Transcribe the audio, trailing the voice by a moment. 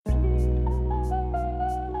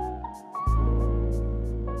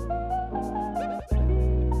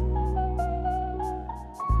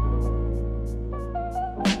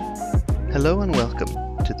Hello and welcome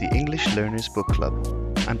to the English Learners Book Club.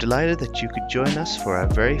 I'm delighted that you could join us for our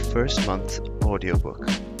very first month audiobook.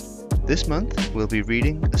 This month we'll be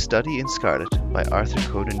reading A Study in Scarlet by Arthur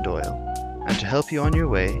Conan Doyle, and to help you on your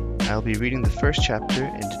way, I'll be reading the first chapter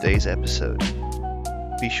in today's episode.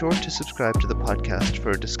 Be sure to subscribe to the podcast for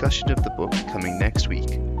a discussion of the book coming next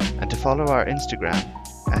week, and to follow our Instagram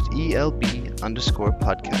at ELB_podcast.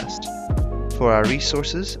 For our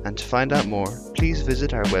resources and to find out more, please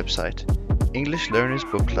visit our website,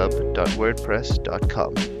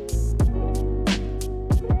 englishlearnersbookclub.wordpress.com.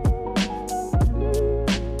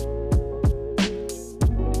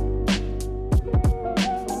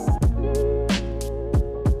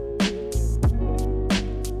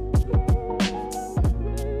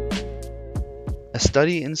 A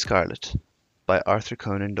Study in Scarlet by Arthur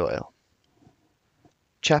Conan Doyle.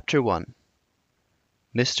 Chapter 1.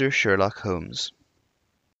 Mr. Sherlock Holmes.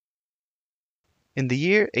 In the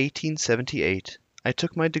year 1878, I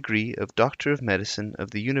took my degree of Doctor of Medicine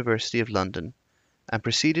of the University of London, and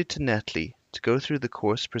proceeded to Netley to go through the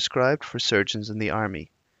course prescribed for surgeons in the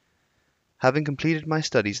army. Having completed my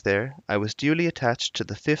studies there, I was duly attached to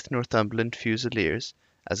the 5th Northumberland Fusiliers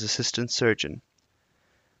as assistant surgeon.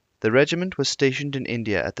 The regiment was stationed in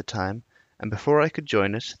India at the time, and before I could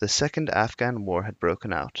join it, the Second Afghan War had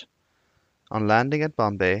broken out. On landing at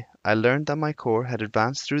Bombay, I learned that my corps had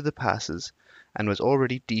advanced through the passes and was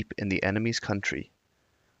already deep in the enemy's country.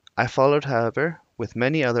 I followed, however, with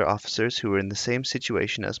many other officers who were in the same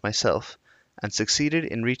situation as myself, and succeeded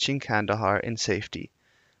in reaching Kandahar in safety,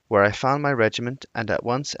 where I found my regiment and at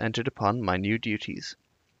once entered upon my new duties.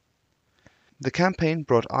 The campaign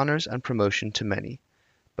brought honours and promotion to many,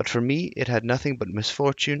 but for me it had nothing but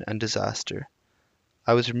misfortune and disaster.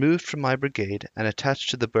 I was removed from my brigade and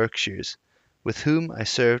attached to the Berkshires, with whom I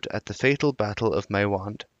served at the fatal battle of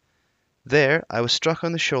Maiwand. There I was struck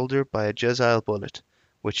on the shoulder by a Jezail bullet,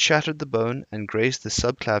 which shattered the bone and grazed the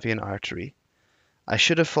subclavian artery. I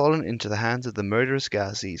should have fallen into the hands of the murderous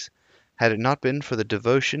Ghazis, had it not been for the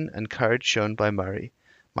devotion and courage shown by Murray,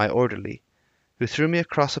 my orderly, who threw me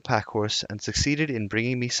across a pack-horse and succeeded in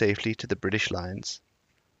bringing me safely to the British lines.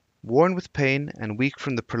 Worn with pain and weak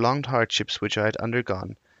from the prolonged hardships which I had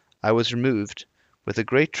undergone, I was removed, with a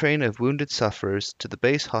great train of wounded sufferers, to the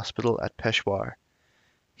base hospital at Peshawar.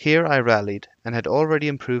 Here I rallied, and had already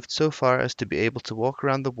improved so far as to be able to walk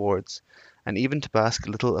around the wards, and even to bask a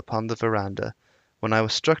little upon the veranda, when I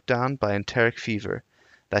was struck down by enteric fever,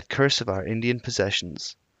 that curse of our Indian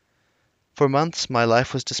possessions. For months my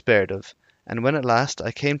life was despaired of, and when at last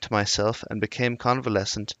I came to myself and became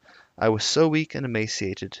convalescent, I was so weak and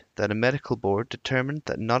emaciated that a medical board determined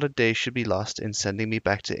that not a day should be lost in sending me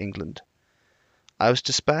back to England. I was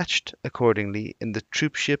dispatched, accordingly, in the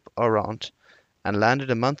troop ship Orient, and landed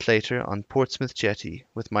a month later on Portsmouth jetty,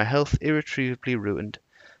 with my health irretrievably ruined,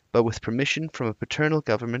 but with permission from a paternal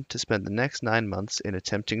government to spend the next 9 months in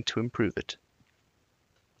attempting to improve it.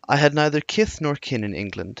 I had neither kith nor kin in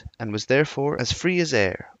England, and was therefore as free as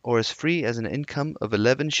air, or as free as an income of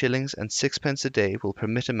 11 shillings and 6 pence a day will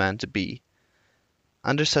permit a man to be.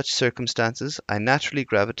 Under such circumstances I naturally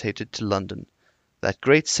gravitated to London, that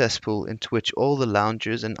great cesspool into which all the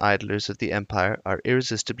loungers and idlers of the empire are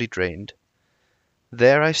irresistibly drained.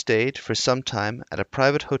 There I stayed for some time at a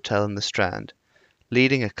private hotel in the Strand,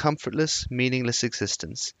 leading a comfortless, meaningless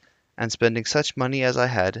existence, and spending such money as I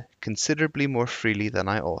had considerably more freely than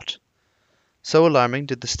I ought. So alarming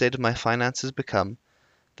did the state of my finances become,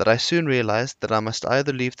 that I soon realized that I must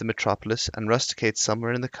either leave the metropolis and rusticate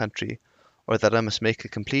somewhere in the country, or that I must make a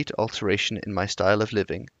complete alteration in my style of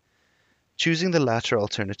living. Choosing the latter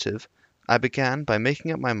alternative, I began by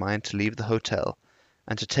making up my mind to leave the hotel,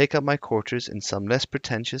 and to take up my quarters in some less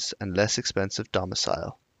pretentious and less expensive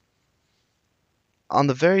domicile. On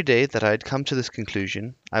the very day that I had come to this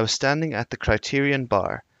conclusion, I was standing at the Criterion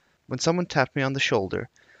bar, when someone tapped me on the shoulder,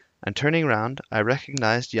 and turning round, I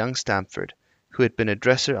recognized young Stamford, who had been a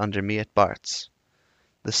dresser under me at Bart's.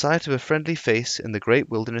 The sight of a friendly face in the great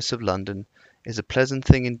wilderness of London is a pleasant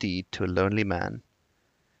thing indeed to a lonely man.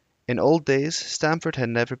 In old days Stamford had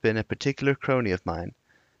never been a particular crony of mine,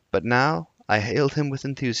 but now I hailed him with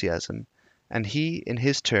enthusiasm, and he, in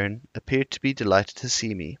his turn, appeared to be delighted to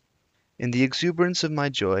see me. In the exuberance of my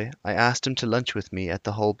joy, I asked him to lunch with me at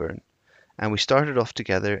the Holborn, and we started off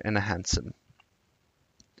together in a hansom.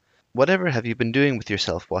 "Whatever have you been doing with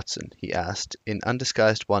yourself, Watson?" he asked, in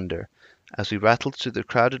undisguised wonder, as we rattled through the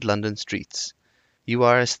crowded London streets. "You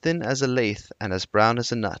are as thin as a lath and as brown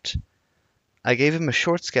as a nut." I gave him a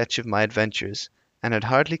short sketch of my adventures, and had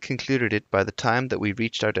hardly concluded it by the time that we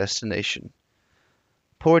reached our destination.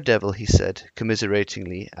 "Poor devil," he said,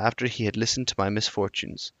 commiseratingly, after he had listened to my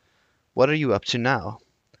misfortunes. What are you up to now?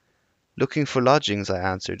 Looking for lodgings, I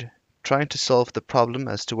answered, trying to solve the problem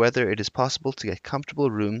as to whether it is possible to get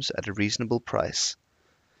comfortable rooms at a reasonable price.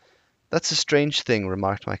 That's a strange thing,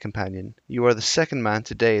 remarked my companion. You are the second man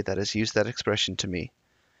today that has used that expression to me.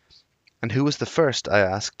 And who was the first? I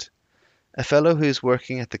asked. A fellow who is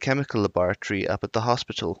working at the chemical laboratory up at the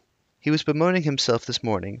hospital. He was bemoaning himself this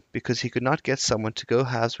morning because he could not get someone to go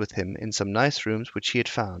halves with him in some nice rooms which he had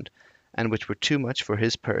found, and which were too much for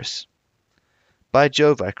his purse. By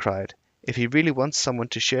Jove, I cried, if he really wants someone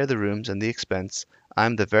to share the rooms and the expense, I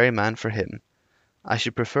am the very man for him. I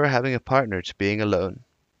should prefer having a partner to being alone.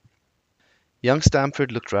 Young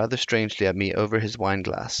Stamford looked rather strangely at me over his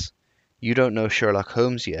wine-glass. You don't know Sherlock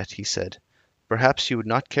Holmes yet, he said. Perhaps you would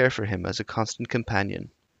not care for him as a constant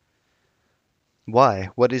companion. Why,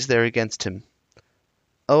 what is there against him?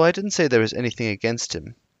 Oh, I didn't say there was anything against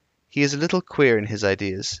him. He is a little queer in his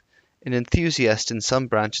ideas, an enthusiast in some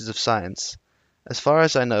branches of science. As far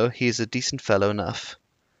as I know, he is a decent fellow enough.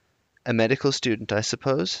 A medical student, I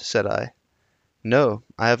suppose? Said I. No,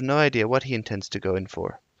 I have no idea what he intends to go in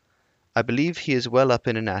for. I believe he is well up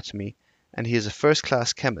in anatomy, and he is a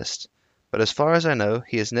first-class chemist, but as far as I know,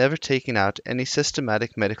 he has never taken out any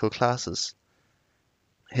systematic medical classes.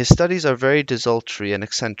 His studies are very desultory and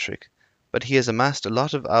eccentric, but he has amassed a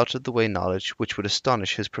lot of out-of-the-way knowledge which would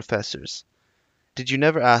astonish his professors. Did you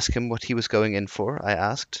never ask him what he was going in for? I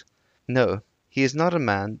asked. No, he is not a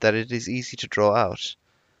man that it is easy to draw out,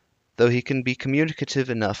 though he can be communicative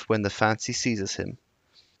enough when the fancy seizes him.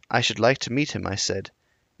 I should like to meet him, I said.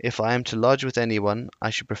 If I am to lodge with anyone, I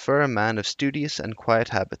should prefer a man of studious and quiet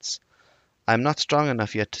habits. I am not strong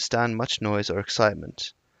enough yet to stand much noise or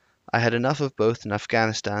excitement. I had enough of both in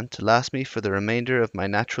Afghanistan to last me for the remainder of my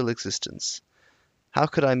natural existence. How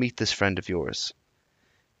could I meet this friend of yours?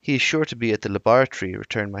 He is sure to be at the laboratory,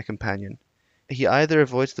 returned my companion. He either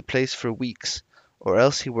avoids the place for weeks, or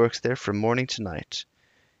else he works there from morning to night.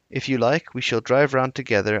 If you like, we shall drive round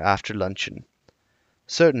together after luncheon.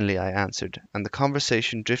 Certainly, I answered, and the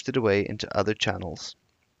conversation drifted away into other channels.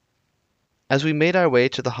 As we made our way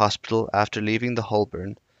to the hospital after leaving the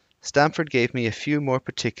Holborn, Stamford gave me a few more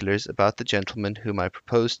particulars about the gentleman whom I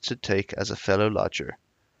proposed to take as a fellow lodger.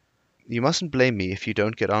 You mustn't blame me if you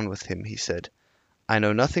don't get on with him, he said. I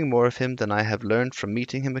know nothing more of him than I have learned from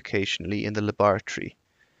meeting him occasionally in the laboratory.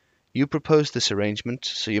 You proposed this arrangement,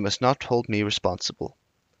 so you must not hold me responsible.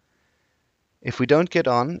 If we don't get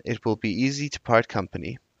on, it will be easy to part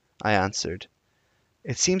company, I answered.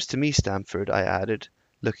 It seems to me, Stamford, I added,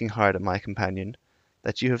 looking hard at my companion,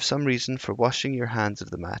 that you have some reason for washing your hands of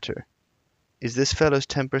the matter. Is this fellow's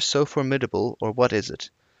temper so formidable, or what is it?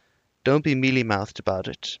 Don't be mealy-mouthed about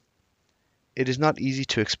it. It is not easy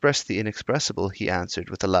to express the inexpressible, he answered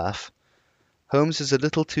with a laugh. Holmes is a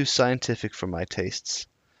little too scientific for my tastes.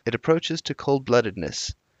 It approaches to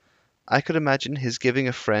cold-bloodedness. I could imagine his giving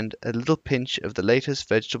a friend a little pinch of the latest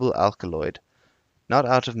vegetable alkaloid, not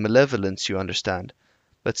out of malevolence, you understand,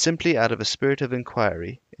 but simply out of a spirit of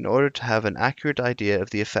inquiry, in order to have an accurate idea of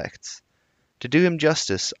the effects. To do him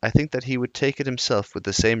justice, I think that he would take it himself with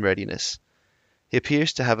the same readiness. He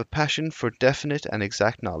appears to have a passion for definite and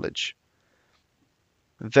exact knowledge.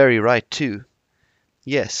 Very right, too.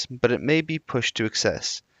 Yes, but it may be pushed to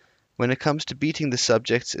excess. When it comes to beating the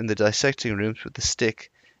subjects in the dissecting rooms with a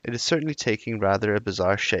stick, it is certainly taking rather a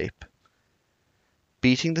bizarre shape.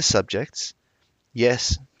 Beating the subjects?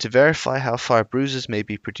 Yes, to verify how far bruises may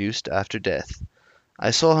be produced after death.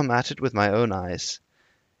 I saw him at it with my own eyes.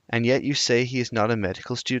 And yet you say he is not a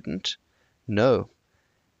medical student? No.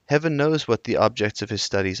 Heaven knows what the objects of his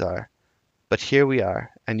studies are. But here we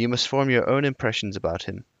are, and you must form your own impressions about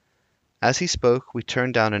him. As he spoke, we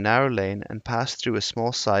turned down a narrow lane and passed through a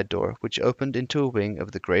small side door which opened into a wing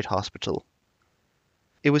of the great hospital.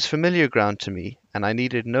 It was familiar ground to me, and I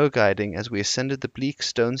needed no guiding as we ascended the bleak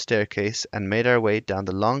stone staircase and made our way down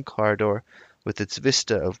the long corridor with its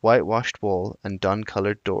vista of whitewashed wall and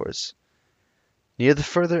dun-coloured doors. Near the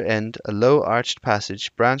further end, a low arched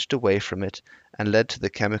passage branched away from it and led to the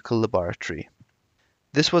chemical laboratory.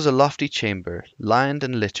 This was a lofty chamber, lined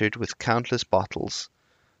and littered with countless bottles.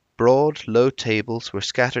 Broad, low tables were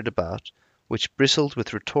scattered about, which bristled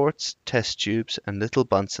with retorts, test tubes, and little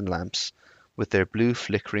Bunsen lamps, with their blue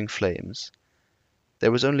flickering flames.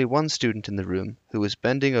 There was only one student in the room, who was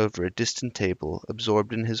bending over a distant table,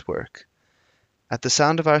 absorbed in his work. At the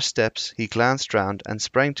sound of our steps, he glanced round and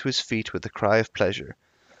sprang to his feet with a cry of pleasure.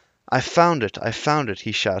 I found it! I found it!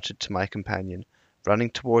 He shouted to my companion,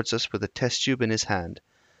 running towards us with a test tube in his hand.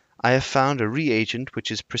 I have found a reagent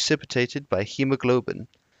which is precipitated by hemoglobin,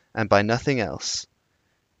 and by nothing else.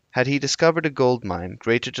 Had he discovered a gold mine,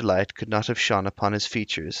 greater delight could not have shone upon his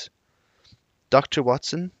features. Dr.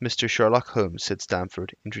 Watson, Mr. Sherlock Holmes, said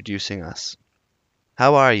Stamford, introducing us.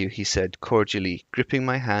 How are you? He said cordially, gripping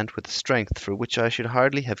my hand with a strength for which I should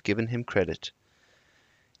hardly have given him credit.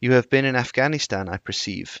 You have been in Afghanistan, I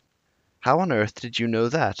perceive. How on earth did you know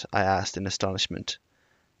that? I asked in astonishment.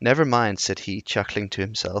 Never mind, said he, chuckling to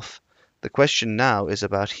himself. The question now is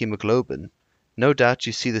about hemoglobin. No doubt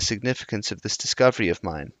you see the significance of this discovery of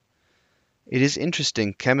mine. It is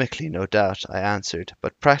interesting chemically, no doubt, I answered,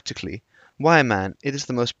 but practically, why, man, it is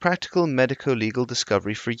the most practical medico-legal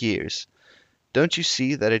discovery for years. Don't you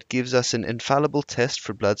see that it gives us an infallible test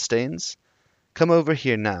for bloodstains? Come over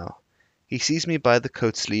here now. He seized me by the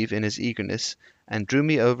coat sleeve in his eagerness, and drew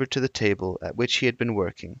me over to the table at which he had been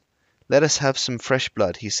working. Let us have some fresh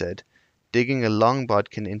blood, he said, digging a long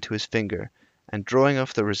bodkin into his finger, and drawing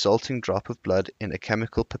off the resulting drop of blood in a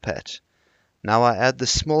chemical pipette. Now I add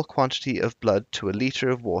this small quantity of blood to a litre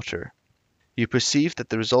of water. You perceive that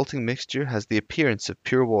the resulting mixture has the appearance of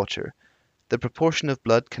pure water. The proportion of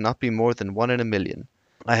blood cannot be more than 1 in a million.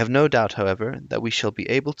 I have no doubt, however, that we shall be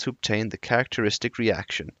able to obtain the characteristic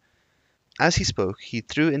reaction. As he spoke, he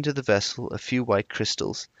threw into the vessel a few white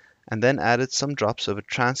crystals, and then added some drops of a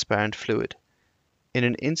transparent fluid. In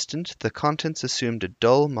an instant the contents assumed a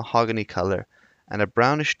dull mahogany colour, and a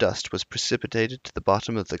brownish dust was precipitated to the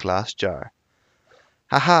bottom of the glass jar.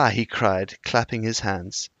 "Ha ha!" he cried, clapping his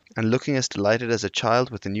hands, and looking as delighted as a child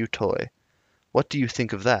with a new toy. "What do you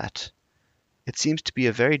think of that?" "It seems to be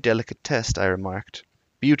a very delicate test," I remarked.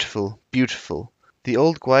 "Beautiful, beautiful. The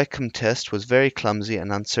old Guiacum test was very clumsy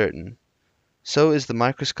and uncertain. So is the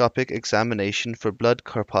microscopic examination for blood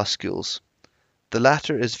corpuscles. The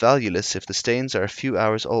latter is valueless if the stains are a few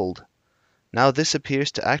hours old. Now this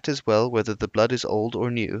appears to act as well whether the blood is old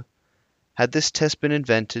or new. Had this test been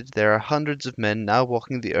invented, there are hundreds of men now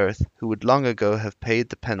walking the earth who would long ago have paid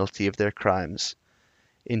the penalty of their crimes."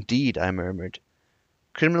 "Indeed," I murmured.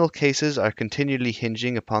 "Criminal cases are continually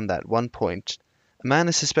hinging upon that one point. A man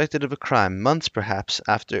is suspected of a crime months perhaps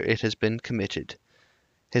after it has been committed.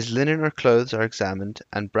 His linen or clothes are examined,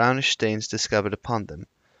 and brownish stains discovered upon them.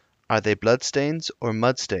 Are they blood stains, or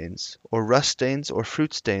mud stains, or rust stains, or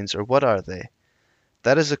fruit stains, or what are they?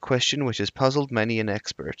 That is a question which has puzzled many an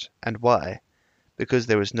expert. And why? Because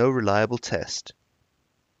there was no reliable test.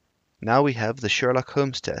 Now we have the Sherlock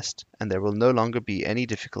Holmes test, and there will no longer be any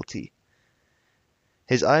difficulty."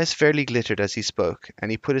 His eyes fairly glittered as he spoke, and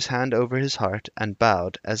he put his hand over his heart and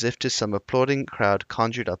bowed as if to some applauding crowd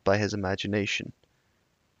conjured up by his imagination.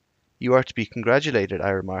 "You are to be congratulated," I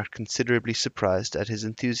remarked, considerably surprised at his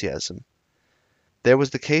enthusiasm. "There was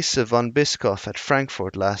the case of von Bischoff at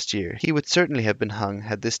Frankfort last year. He would certainly have been hung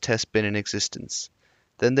had this test been in existence.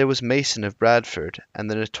 Then there was Mason of Bradford, and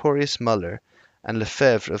the notorious Muller, and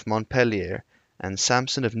Lefebvre of Montpellier, and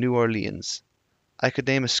Samson of New Orleans. I could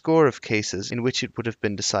name a score of cases in which it would have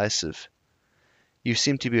been decisive." "You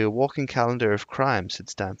seem to be a walking calendar of crime," said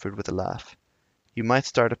Stamford with a laugh. "You might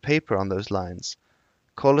start a paper on those lines.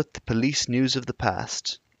 Call it the Police News of the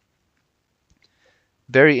Past."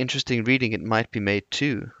 "Very interesting reading it might be made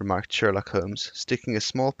too," remarked Sherlock Holmes, sticking a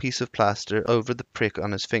small piece of plaster over the prick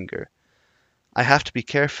on his finger. "I have to be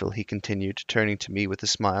careful," he continued, turning to me with a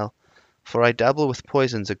smile, "for I dabble with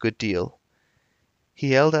poisons a good deal."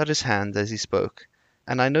 He held out his hand as he spoke,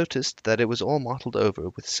 and I noticed that it was all mottled over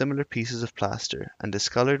with similar pieces of plaster, and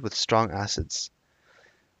discoloured with strong acids.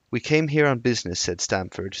 "We came here on business," said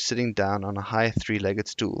Stamford, sitting down on a high three-legged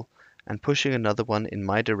stool, and pushing another one in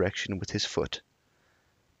my direction with his foot.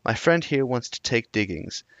 "My friend here wants to take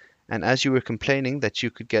diggings, and as you were complaining that you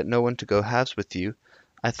could get no one to go halves with you,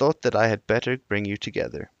 I thought that I had better bring you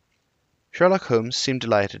together." Sherlock Holmes seemed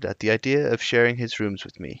delighted at the idea of sharing his rooms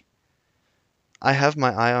with me. "I have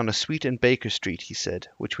my eye on a suite in Baker Street," he said,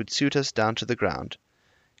 "which would suit us down to the ground.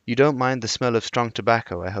 You don't mind the smell of strong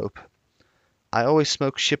tobacco, I hope?" "I always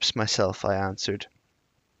smoke ships myself," I answered.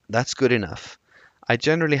 "That's good enough. I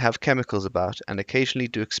generally have chemicals about, and occasionally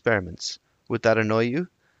do experiments. Would that annoy you?"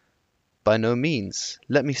 "By no means.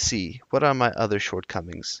 Let me see, what are my other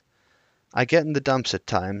shortcomings? I get in the dumps at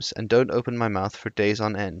times, and don't open my mouth for days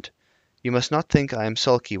on end. You must not think I am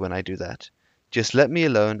sulky when I do that. Just let me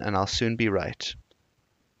alone, and I'll soon be right.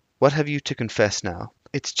 What have you to confess now?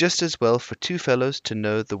 It's just as well for two fellows to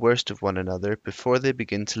know the worst of one another before they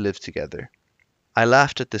begin to live together." I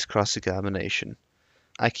laughed at this cross-examination.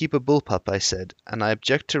 "I keep a bullpup," I said, "and I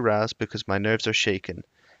object to rows because my nerves are shaken,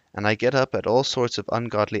 and I get up at all sorts of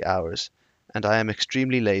ungodly hours, and I am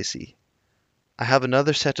extremely lazy. I have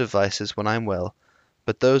another set of vices when I'm well,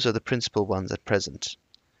 but those are the principal ones at present."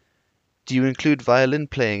 "Do you include violin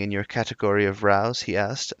playing in your category of rows?" he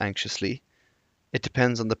asked, anxiously. "It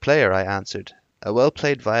depends on the player," I answered. A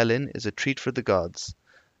well-played violin is a treat for the gods.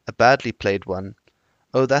 A badly played one—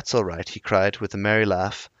 Oh, that's all right," he cried, with a merry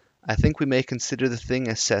laugh. "I think we may consider the thing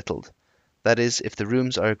as settled. That is, if the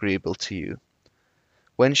rooms are agreeable to you.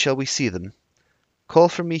 When shall we see them?" "Call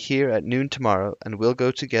for me here at noon tomorrow, and we'll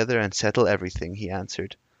go together and settle everything," he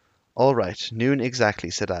answered. "All right, noon exactly,"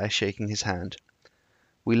 said I, shaking his hand.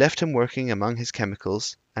 We left him working among his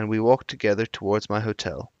chemicals, and we walked together towards my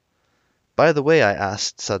hotel. "By the way," I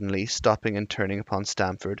asked suddenly, stopping and turning upon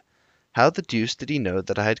Stamford, "how the deuce did he know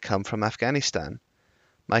that I had come from Afghanistan?"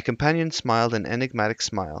 My companion smiled an enigmatic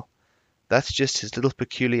smile. "That's just his little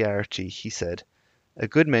peculiarity," he said. "A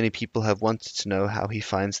good many people have wanted to know how he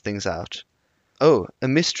finds things out." "Oh, a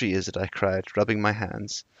mystery, is it?" I cried, rubbing my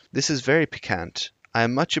hands. "This is very piquant. I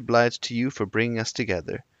am much obliged to you for bringing us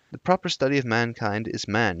together. The proper study of mankind is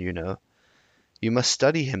man, you know." "You must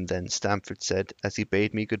study him, then," Stamford said, as he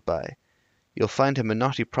bade me good-bye. "You'll find him a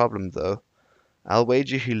knotty problem, though. I'll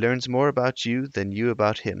wager he learns more about you than you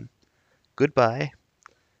about him. Good-bye."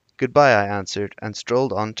 "Good-bye," I answered, and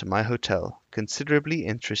strolled on to my hotel, considerably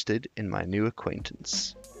interested in my new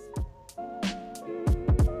acquaintance.